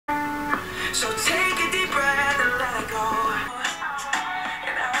So take a deep breath and let it go.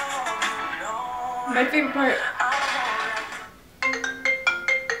 And My favorite part.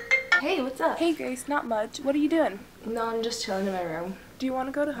 Hey, what's up? Hey Grace, not much. What are you doing? No, I'm just chilling in my room. Do you want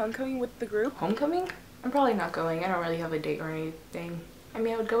to go to homecoming with the group? Homecoming? I'm probably not going. I don't really have a date or anything. I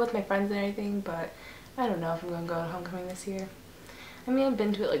mean, I would go with my friends and everything, but I don't know if I'm going to go to homecoming this year. I mean, I've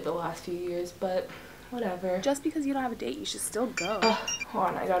been to it like the last few years, but whatever. Just because you don't have a date, you should still go. Hold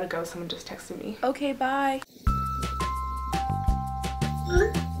on, I gotta go. Someone just texted me. Okay, bye.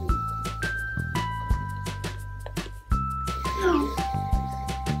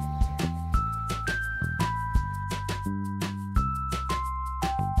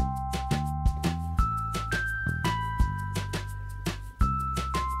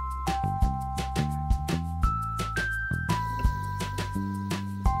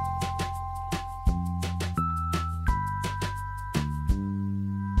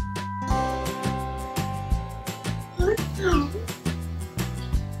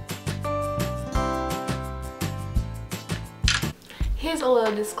 Here's a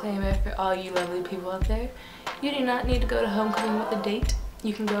little disclaimer for all you lovely people out there. You do not need to go to homecoming with a date.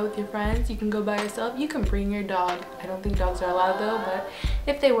 You can go with your friends, you can go by yourself, you can bring your dog. I don't think dogs are allowed though, but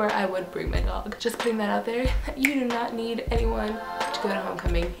if they were, I would bring my dog. Just putting that out there. You do not need anyone to go to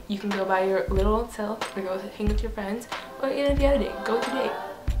homecoming. You can go by your little self or go hang with your friends, or even if you had a date, go with your date.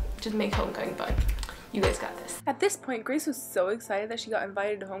 Just make homecoming fun. You guys got this. At this point, Grace was so excited that she got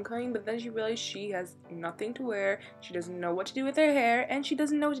invited to homecoming, but then she realized she has nothing to wear, she doesn't know what to do with her hair, and she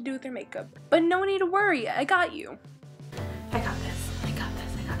doesn't know what to do with her makeup. But no need to worry, I got you. I got this. I got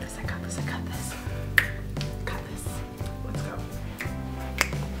this. I got this. I got this. I got this. Got this. Let's go.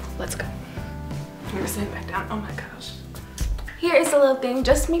 Let's go. I'm gonna sit back down. Oh my gosh. Here is a little thing,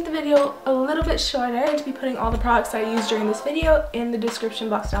 just to make the video a little bit shorter, and to be putting all the products I used during this video in the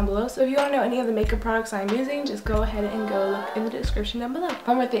description box down below. So if you want to know any of the makeup products I'm using, just go ahead and go look in the description down below.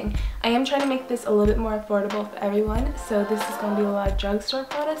 One more thing, I am trying to make this a little bit more affordable for everyone. So this is going to be a lot of drugstore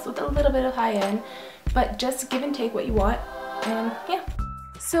products with a little bit of high end, but just give and take what you want, and yeah.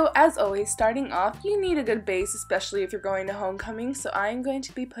 So as always, starting off, you need a good base, especially if you're going to homecoming. So I'm going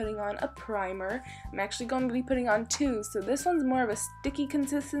to be putting on a primer. I'm actually going to be putting on two. So this one's more of a sticky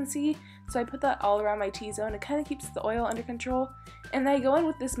consistency. So I put that all around my T-zone. It kind of keeps the oil under control. And then I go in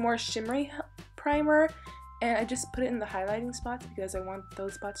with this more shimmery primer. And I just put it in the highlighting spots because I want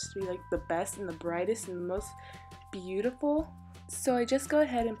those spots to be like the best and the brightest and the most beautiful. So I just go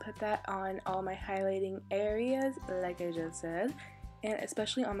ahead and put that on all my highlighting areas, like I just said. And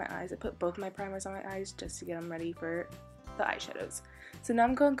especially on my eyes. I put both my primers on my eyes just to get them ready for the eyeshadows. So now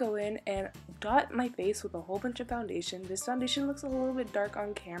I'm going to go in and dot my face with a whole bunch of foundation. This foundation looks a little bit dark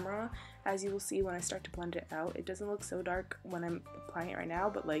on camera, as you will see when I start to blend it out. It doesn't look so dark when I'm applying it right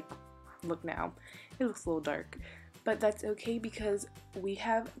now, but like, look now. It looks a little dark. But that's okay because we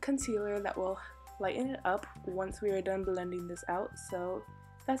have concealer that will lighten it up once we are done blending this out. So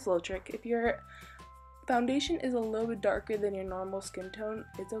that's a little trick. If your foundation is a little bit darker than your normal skin tone,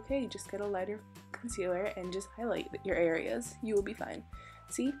 it's okay. Just get a lighter concealer and just highlight your areas. You will be fine.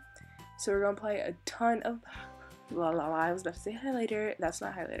 See? So we're going to apply a ton of, I was about to say highlighter. That's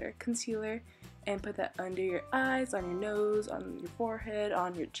not highlighter. Concealer. And put that under your eyes, on your nose, on your forehead,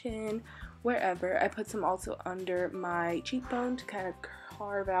 on your chin, wherever. I put some also under my cheekbone to kind of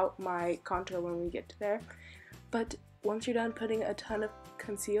carve out my contour when we get to there. But once you're done putting a ton of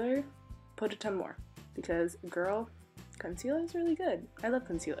concealer, put a ton more. Because, girl, concealer is really good. I love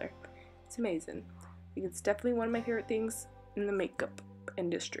concealer. It's amazing. It's definitely one of my favorite things in the makeup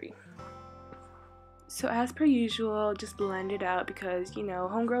industry. So as per usual, just blend it out because, you know,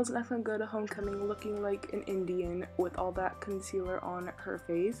 homegirl's not gonna go to homecoming looking like an Indian with all that concealer on her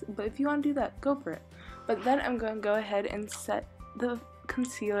face. But if you want to do that, go for it. But then I'm going to go ahead and set the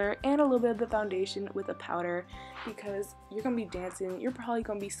concealer and a little bit of the foundation with a powder because you're gonna be dancing, you're probably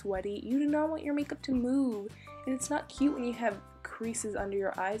gonna be sweaty, you do not want your makeup to move, and it's not cute when you have creases under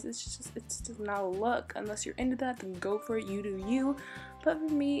your eyes. It's just not a look. Unless you're into that, then go for it, you do you, but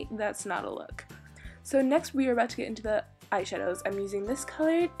for me, that's not a look. So next we are about to get into the eyeshadows. I'm using this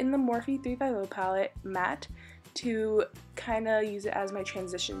color in the Morphe 350 palette, matte, to kind of use it as my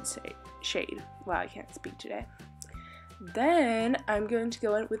transition shade. Wow, I can't speak today. Then I'm going to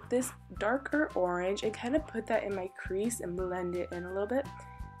go in with this darker orange and kind of put that in my crease and blend it in a little bit.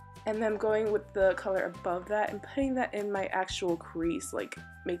 And then I'm going with the color above that and putting that in my actual crease, like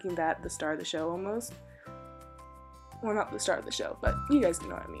making that the star of the show almost. Well, not the star of the show, but you guys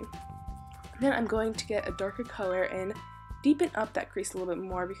know what I mean. Then I'm going to get a darker color and deepen up that crease a little bit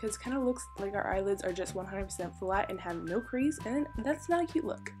more because it kind of looks like our eyelids are just 100% flat and have no crease, and that's not a cute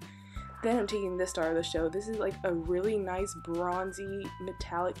look. Then I'm taking this star of the show. This is like a really nice bronzy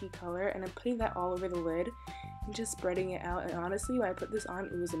metallic-y color, and I'm putting that all over the lid and just spreading it out. And honestly, when I put this on,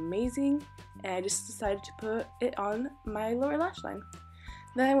 it was amazing, and I just decided to put it on my lower lash line.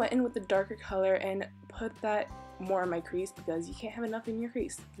 Then I went in with the darker color and put that more on my crease because you can't have enough in your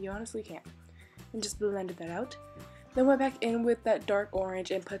crease. You honestly can't. And just blended that out. Then went back in with that dark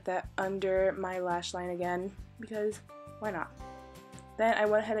orange and put that under my lash line again because why not? Then I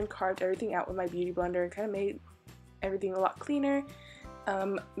went ahead and carved everything out with my beauty blender and kind of made everything a lot cleaner,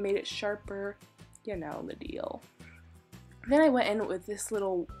 made it sharper, you know the deal. Then I went in with this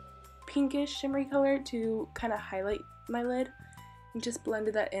little pinkish shimmery color to kind of highlight my lid and just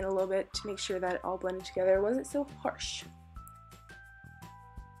blended that in a little bit to make sure that it all blended together. It wasn't so harsh.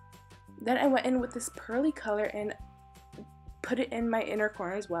 Then I went in with this pearly color and put it in my inner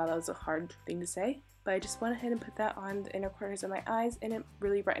corners. Wow, that was a hard thing to say. But I just went ahead and put that on the inner corners of my eyes, and it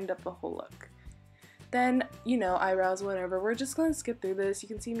really brightened up the whole look. Then, you know, eyebrows, whatever. We're just going to skip through this. You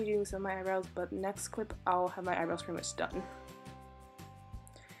can see me doing some of my eyebrows, but next clip I'll have my eyebrows pretty much done.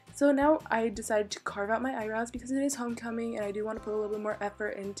 So now I decided to carve out my eyebrows because it is homecoming and I do want to put a little bit more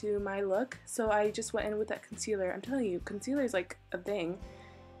effort into my look. So I just went in with that concealer. I'm telling you, concealer is like a thing.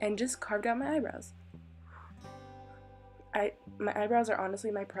 And just carved out my eyebrows. My eyebrows are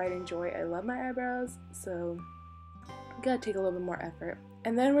honestly my pride and joy. I love my eyebrows, so gotta take a little bit more effort.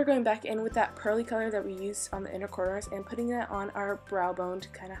 And then we're going back in with that pearly color that we used on the inner corners and putting that on our brow bone to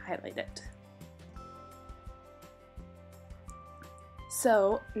kind of highlight it.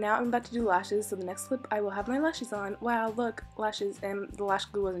 So now I'm about to do lashes, so the next clip I will have my lashes on. Wow, look, lashes, and the lash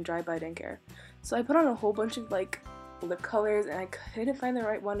glue wasn't dry, but I didn't care. So I put on a whole bunch of like lip colors and I couldn't find the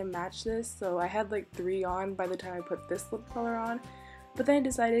right one to match this, so I had like 3 on by the time I put this lip color on. But then I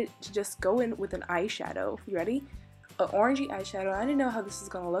decided to just go in with an eyeshadow. You ready? An orangey eyeshadow. I didn't know how this is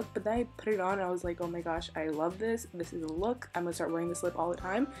gonna look, but then I put it on and I was like, oh my gosh, I love this. This is a look. I'm gonna start wearing this lip all the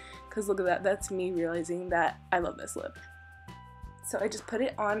time because look at that. That's me realizing that I love this lip. So I just put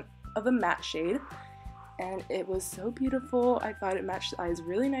it on of a matte shade and it was so beautiful. I thought it matched the eyes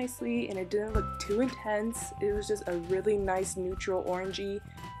really nicely and it didn't look too intense. It was just a really nice neutral orangey,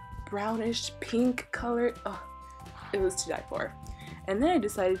 brownish pink color. Oh, it was to die for. And then I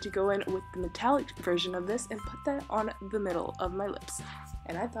decided to go in with the metallic version of this and put that on the middle of my lips.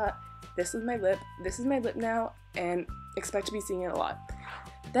 And I thought, this is my lip now, and expect to be seeing it a lot.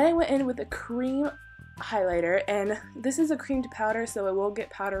 Then I went in with a cream highlighter, and this is a creamed powder, so it will get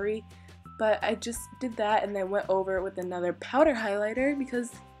powdery, but I just did that and then went over it with another powder highlighter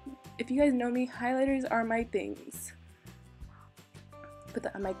because if you guys know me, highlighters are my things. Put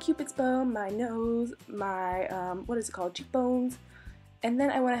that on my cupid's bow, my nose, my, cheekbones. And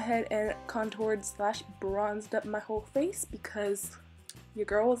then I went ahead and contoured / bronzed up my whole face because your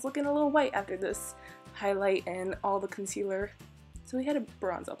girl was looking a little white after this highlight and all the concealer. So we had to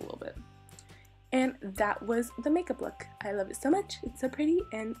bronze up a little bit. And that was the makeup look. I love it so much. It's so pretty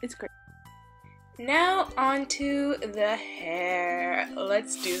and it's great. Now on to the hair.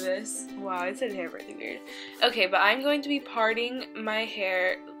 Let's do this. Wow, I said hair really weird. Okay, but I'm going to be parting my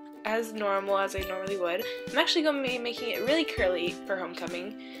hair as normal as I normally would. I'm actually going to be making it really curly for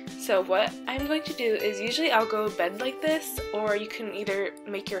homecoming. So what I'm going to do is usually I'll go to bed like this, or you can either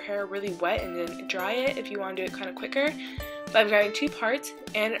make your hair really wet and then dry it if you want to do it kind of quicker. But I'm grabbing 2 parts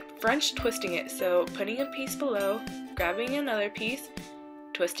and French twisting it. So putting a piece below, grabbing another piece,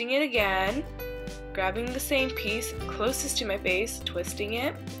 twisting it again, grabbing the same piece closest to my face, twisting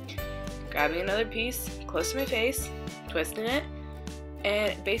it, grabbing another piece close to my face, twisting it,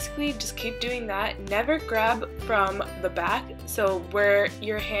 and basically just keep doing that. Never grab from the back, so where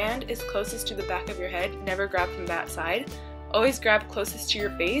your hand is closest to the back of your head, never grab from that side. Always grab closest to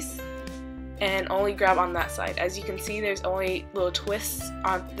your face and only grab on that side. As you can see, there's only little twists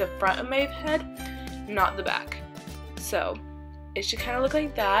on the front of my head, not the back. So it should kind of look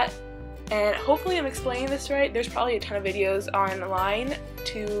like that. And hopefully I'm explaining this right. There's probably a ton of videos online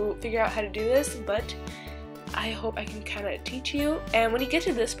to figure out how to do this, but I hope I can kind of teach you. And when you get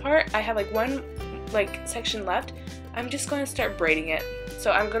to this part, I have like one section left. I'm just going to start braiding it.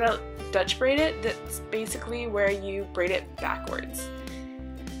 So I'm going to Dutch braid it. That's basically where you braid it backwards.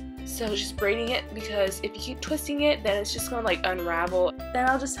 So just braiding it, because if you keep twisting it, then it's just going to like unravel. Then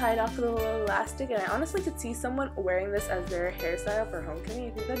I'll just tie it off with a little elastic, and I honestly could see someone wearing this as their hairstyle for homecoming.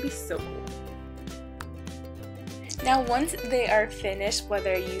 I think that'd be so cool. Now once they are finished,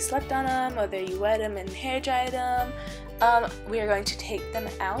 whether you slept on them, whether you wet them and hair dried them, we are going to take them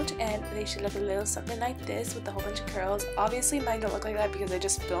out and they should look a little something like this with a whole bunch of curls. Obviously mine don't look like that because I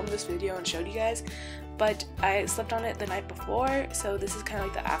just filmed this video and showed you guys, but I slept on it the night before, so this is kind of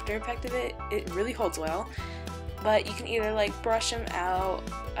like the after effect of it. It really holds well, but you can either like brush them out,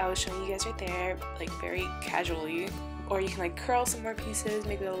 I was showing you guys right there, like very casually, or you can like curl some more pieces,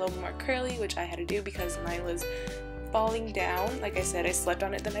 make it a little more curly, which I had to do because mine was falling down. Like I said, I slept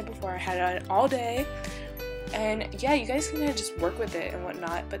on it the night before, I had it on all day. And yeah, you guys can kind of just work with it and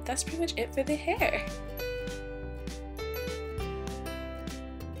whatnot, but that's pretty much it for the hair.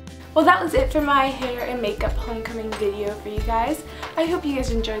 Well, that was it for my hair and makeup homecoming video for you guys. I hope you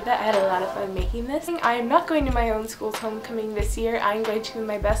guys enjoyed that. I had a lot of fun making this. I am not going to my own school's homecoming this year. I'm going to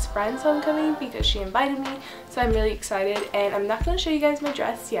my best friend's homecoming because she invited me, so I'm really excited. And I'm not going to show you guys my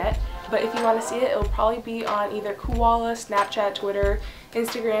dress yet, but if you want to see it, it'll probably be on either Koala, Snapchat, Twitter,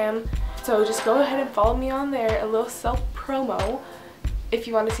 Instagram. So just go ahead and follow me on there, a little self-promo, if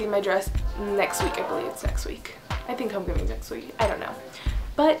you want to see my dress next week. I believe it's next week. I think homecoming's next week. I don't know.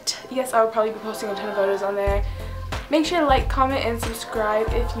 But yes, I will probably be posting a ton of photos on there. Make sure to like, comment, and subscribe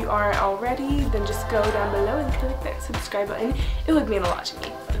if you aren't already. Then just go down below and click that subscribe button. It would mean a lot to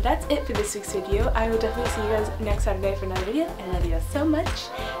me. But that's it for this week's video. I will definitely see you guys next Saturday for another video. I love you guys so much.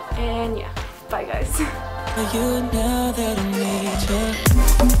 And yeah, bye guys. You know that I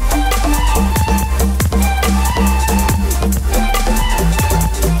need you.